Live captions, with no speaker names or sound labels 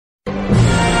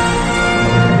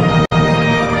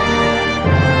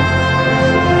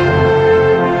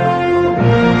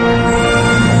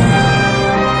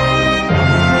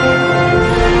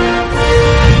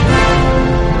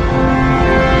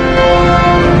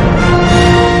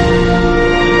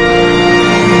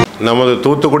நமது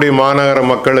தூத்துக்குடி மாநகர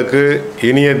மக்களுக்கு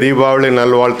இனிய தீபாவளி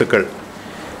நல்வாழ்த்துக்கள்.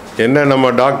 என்ன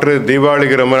நம்ம டாக்டர்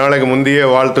தீபாவளிக்கு ரொம்ப நாளைக்கு முந்தையே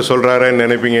வாழ்த்து சொல்கிறாருன்னு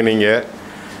நினைப்பீங்க நீங்கள்.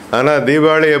 ஆனால்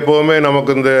தீபாவளி எப்போவுமே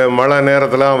நமக்கு இந்த மழை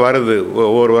நேரத்தில் வருது.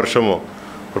 ஒவ்வொரு வருஷமும்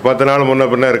ஒரு 10 நாள் முன்ன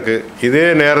பின்ன இருக்குது. இதே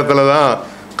நேரத்தில் தான்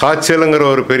காய்ச்சலுங்கிற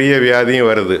ஒரு பெரிய வியாதியும்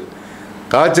வருது.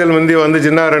 காய்ச்சல் முந்தி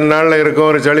வந்துச்சுன்னா 2 நாளில் இருக்கும்,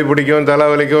 ஒரு சளி பிடிக்கும்,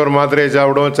 தலைவலிக்கும், ஒரு மாத்திரையை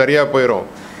சாப்பிடுவோம், சரியாக போயிடும்.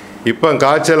 இப்போ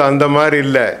காய்ச்சல் அந்த மாதிரி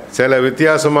இல்லை, சில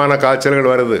வித்தியாசமான காய்ச்சல்கள்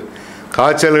வருது.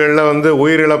 காய்ச்சல்களில்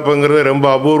உயிரிழப்புங்கிறது ரொம்ப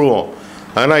அபூர்வம்.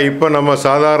 ஆனால் இப்போ நம்ம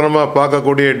சாதாரணமாக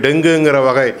பார்க்கக்கூடிய டெங்குங்கிற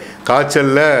வகை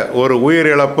காய்ச்சலில் ஒரு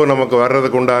உயிரிழப்பு நமக்கு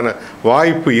வர்றதுக்கு உண்டான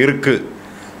வாய்ப்பு இருக்குது.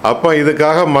 அப்போ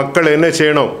இதுக்காக மக்கள் என்ன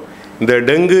செய்யணும்? இந்த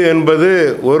டெங்கு என்பது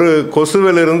ஒரு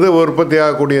கொசுவிலிருந்து உற்பத்தி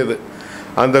ஆகக்கூடியது.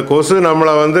 அந்த கொசு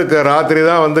நம்மளை ராத்திரி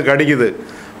தான் கடிக்குது.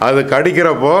 அது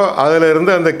கடிக்கிறப்போ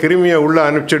அதிலிருந்து அந்த கிருமியை உள்ளே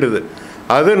அனுப்பிச்சிடுது.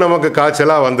 அது நமக்கு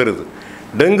காய்ச்சலாக வந்துடுது.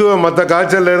 டெங்குவை மற்ற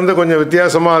காய்ச்சல்லேருந்து கொஞ்சம்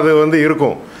வித்தியாசமாக அது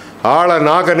இருக்கும். ஆளை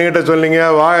நாக்கை நீட்ட சொன்னீங்க,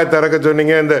 வாயை திறக்க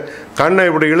சொன்னீங்க, இந்த கண்ணை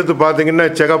இப்படி இழுத்து பார்த்தீங்கன்னா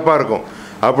சிகப்பாக இருக்கும்.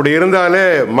 அப்படி இருந்தாலே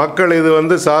மக்கள்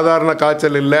இது சாதாரண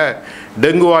காய்ச்சல் இல்லை,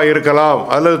 டெங்குவாக இருக்கலாம்,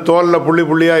 அல்லது தோலில் புள்ளி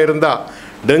புள்ளியாக இருந்தால்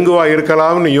டெங்குவாக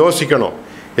இருக்கலாம்னு யோசிக்கணும்.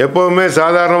 எப்போவுமே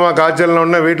சாதாரணமாக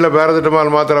காய்ச்சல்னோடனே வீட்டில்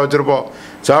பேராசிட்டமால் மாத்திரை வச்சுருப்போம்,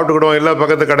 சாப்பிட்டுக்கிடுவோம், இல்லை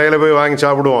பக்கத்து கடையில் போய் வாங்கி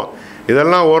சாப்பிடுவோம்.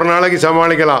 இதெல்லாம் ஒரு நாளைக்கு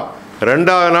சமாளிக்கலாம்.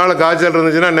 2வது நாள் காய்ச்சல்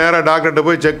இருந்துச்சுன்னா நேராக டாக்டர்கிட்ட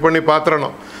போய் செக் பண்ணி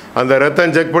பார்த்துடணும். அந்த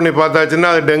ரத்தம் செக் பண்ணி பார்த்தாச்சுன்னா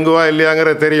அது டெங்குவா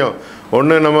இல்லையாங்கிற தெரியும்.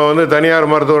 ஒன்று நம்ம தனியார்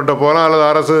மருத்துவர்கிட்ட போகலாம், அல்லது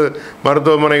அரசு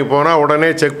மருத்துவமனைக்கு போனால் உடனே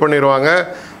செக் பண்ணிடுவாங்க.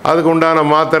 அதுக்கு உண்டான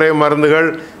மாத்திரை மருந்துகள்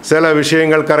சில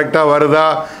விஷயங்கள் கரெக்டாக வருதா,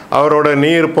 அவரோட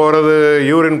நீர் போகிறது,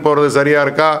 யூரின் போகிறது சரியாக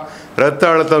இருக்கா, ரத்த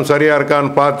அழுத்தம் சரியாக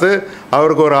இருக்கான்னு பார்த்து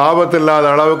அவருக்கு ஒரு ஆபத்து இல்லாத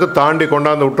அளவுக்கு தாண்டி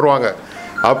கொண்டாந்து விட்டுருவாங்க.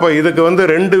 அப்போ இதுக்கு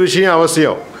 2 விஷயம்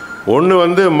அவசியம்.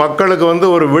 ஒன்று மக்களுக்கு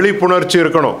ஒரு விழிப்புணர்ச்சி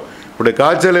இருக்கணும். இப்படி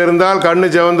காய்ச்சல் இருந்தால் கண்ணு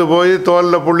செவந்து போய்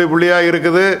தோலில் புள்ளி புள்ளியாக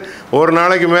இருக்குது, ஒரு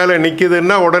நாளைக்கு மேலே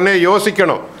நிற்கிதுன்னா உடனே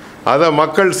யோசிக்கணும். அதை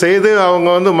மக்கள் செய்து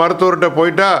அவங்க மருத்துவர்கிட்ட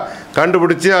போயிட்டா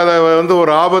கண்டுபிடிச்சி அதை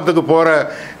ஒரு ஆபத்துக்கு போகிற,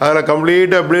 அதில்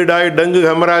கம்ப்ளீட்டாக ப்ளீட் ஆகி டெங்கு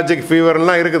ஹெமராஜிக்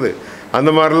ஃபீவர்லாம் இருக்குது. அந்த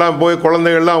மாதிரிலாம் போய்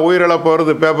குழந்தைகள்லாம் உயிரிழப்பு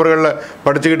வருது, பேப்பர்களில்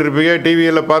படிச்சுக்கிட்டு இருப்பீங்க,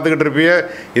 டிவியில் பார்த்துக்கிட்டு இருப்பீங்க.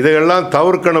 இதையெல்லாம்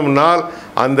தவிர்க்கணும்னால்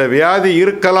அந்த வியாதி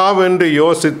இருக்கலாம் என்று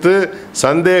யோசித்து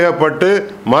சந்தேகப்பட்டு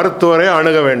மருத்துவரை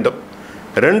அணுக வேண்டும்.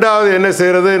 2வது என்ன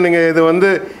செய்கிறது? நீங்கள்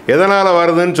இது எதனால்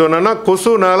வருதுன்னு சொன்னோன்னா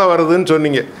கொசுனால் வருதுன்னு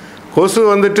சொன்னீங்க. கொசு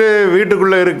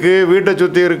வீட்டுக்குள்ளே இருக்குது, வீட்டை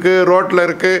சுற்றி இருக்குது, ரோட்டில்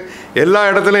இருக்குது, எல்லா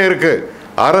இடத்துலையும் இருக்குது.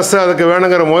 அரசு அதுக்கு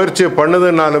வேணுங்கிற முயற்சியை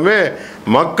பண்ணுதுன்னாலுமே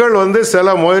மக்கள்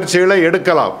சில முயற்சிகளை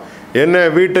எடுக்கலாம். என்ன,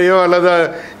 வீட்டையோ அல்லது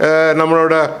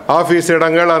நம்மளோட ஆஃபீஸ்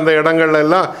இடங்கள், அந்த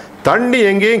இடங்கள்லாம் தண்ணி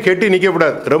எங்கேயும் கெட்டி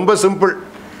நிற்கக்கூடாது. ரொம்ப சிம்பிள்.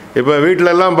 இப்போ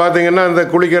வீட்டிலெல்லாம் பார்த்திங்கன்னா இந்த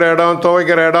குளிக்கிற இடம்,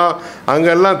 துவைக்கிற இடம்,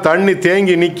 அங்கெல்லாம் தண்ணி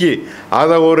தேங்கி நிற்கி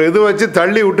அதை ஒரு இது வச்சு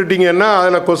தள்ளி விட்டுட்டிங்கன்னா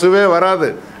அதில் கொசுவே வராது.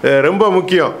 ரொம்ப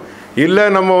முக்கியம். இல்லை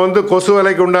நம்ம கொசு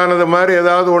வலைக்கு உண்டானது மாதிரி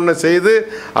ஏதாவது ஒன்று செய்து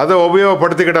அதை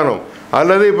உபயோகப்படுத்திக்கிடணும்.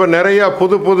 அல்லது இப்போ நிறையா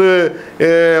புது புது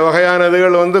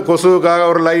வகையானதுகள் கொசுவுக்காக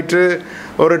ஒரு லைட்டு,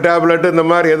 ஒரு டேப்லெட்டு, இந்த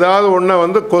மாதிரி ஏதாவது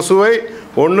ஒன்று கொசுவை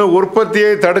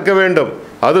உற்பத்தியை தடுக்க வேண்டும்.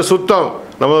 அது சுத்தம்.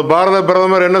 நம்ம பாரத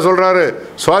பிரதமர் என்ன சொல்கிறாரு?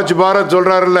 ஸ்வச் பாரத்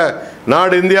சொல்கிறாருல்ல,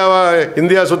 நாடு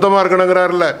இந்தியா சுத்தமாக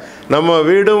இருக்கணுங்கிறாருல்ல. நம்ம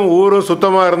வீடும் ஊரும்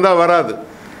சுத்தமாக இருந்தால் வராது.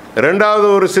 2வது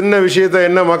ஒரு சின்ன விஷயத்தை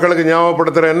என்ன மக்களுக்கு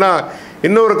ஞாபகப்படுத்துகிறேன்னா,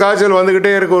 இன்னொரு காய்ச்சல்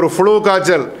வந்துக்கிட்டே இருக்குது, ஒரு ஃப்ளூ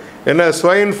காய்ச்சல். என்ன,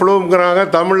 ஸ்வைன் ஃப்ளூங்கிறாங்க,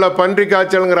 தமிழில் பன்றி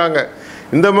காய்ச்சலுங்கிறாங்க.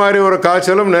 இந்த மாதிரி ஒரு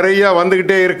காய்ச்சலும் நிறையா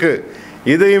வந்துக்கிட்டே இருக்குது.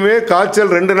 இதையுமே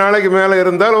காய்ச்சல் 2 நாளைக்கு மேலே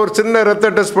இருந்தால் ஒரு சின்ன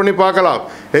ரத்த டெஸ்ட் பண்ணி பார்க்கலாம்.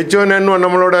 H1N1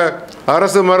 நம்மளோட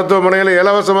அரசு மருத்துவமனையில்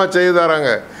இலவசமாக செய்து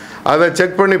தராங்க. அதை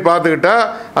செக் பண்ணி பார்த்துக்கிட்டா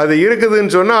அது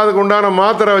இருக்குதுன்னு சொன்னால் அதுக்கு உண்டான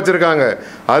மாத்திரை வச்சுருக்காங்க,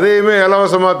 அதையுமே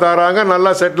இலவசமாக தராங்க,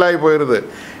 நல்லா செட்டில் ஆகி போயிடுது.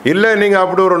 இல்லை நீங்கள்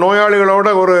அப்படி ஒரு நோயாளிகளோட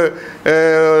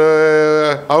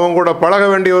அவங்க கூட பழக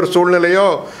வேண்டிய ஒரு சூழ்நிலையோ,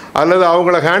 அல்லது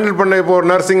அவங்கள ஹேண்டில் பண்ண, இப்போ ஒரு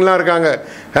நர்சிங்லாம் இருக்காங்க,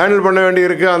 ஹேண்டில் பண்ண வேண்டி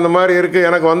இருக்குது, அந்த மாதிரி இருக்குது,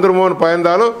 எனக்கு வந்துருமோன்னு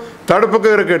பயந்தாலும் தடுப்புக்கு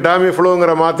இருக்குது டாமி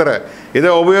ஃப்ளூங்கிற மாத்திரை. இதை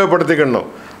உபயோகப்படுத்திக்கணும்.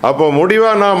 அப்போ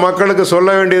முடிவாக நான் மக்களுக்கு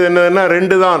சொல்ல வேண்டியது என்னதுன்னா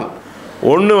 2 தான்.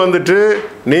 ஒன்று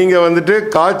நீங்கள்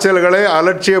காய்ச்சல்களை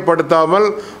அலட்சியப்படுத்தாமல்,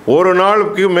 ஒரு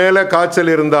நாளுக்கு மேலே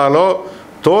காய்ச்சல் இருந்தாலோ,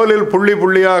 தோலில் புள்ளி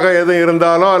புள்ளியாக எதுவும்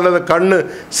இருந்தாலோ, அல்லது கண்ணு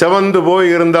செவந்து போய்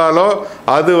இருந்தாலோ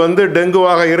அது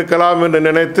டெங்குவாக இருக்கலாம் என்று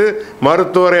நினைத்து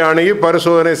மருத்துவரை அணுகி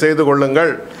பரிசோதனை செய்து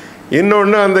கொள்ளுங்கள்.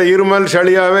 இன்னொன்று, அந்த இருமல்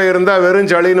சளியாகவே இருந்தால் வெறும்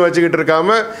சளின்னு வச்சுக்கிட்டு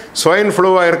இருக்காமல் ஸ்வைன்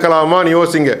ஃப்ளூவாக இருக்கலாமான்னு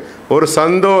யோசிங்க. ஒரு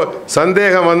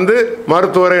சந்தேகம்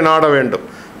மருத்துவரை நாட வேண்டும்.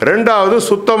 2வது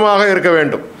சுத்தமாக இருக்க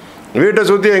வேண்டும். வீட்டை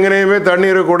சுற்றி எங்கேயுமே தண்ணி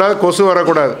இருக்கக்கூடாது, கொசு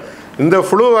வரக்கூடாது. இந்த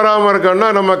ஃப்ளூ வராமல் இருக்கணும்னா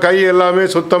நம்ம கை எல்லாமே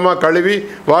சுத்தமாக கழுவி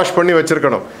வாஷ் பண்ணி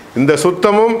வச்சுருக்கணும். இந்த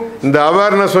சுத்தமும் இந்த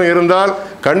அவேர்னஸும் இருந்தால்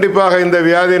கண்டிப்பாக இந்த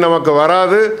வியாதி நமக்கு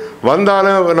வராது.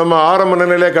 வந்தாலும் நம்ம ஆரம்ப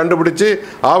நிலையிலே கண்டுபிடிச்சி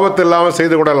ஆபத்து இல்லாமல்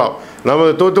செய்து கொள்ளலாம்.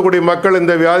 நமது தூத்துக்குடி மக்கள்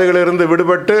இந்த வியாதிகளிலிருந்து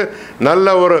விடுபட்டு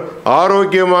நல்ல ஒரு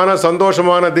ஆரோக்கியமான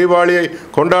சந்தோஷமான தீபாவளியை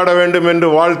கொண்டாட வேண்டும் என்று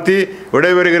வாழ்த்தி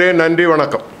விடைபெறுகிறேன். நன்றி,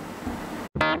 வணக்கம்.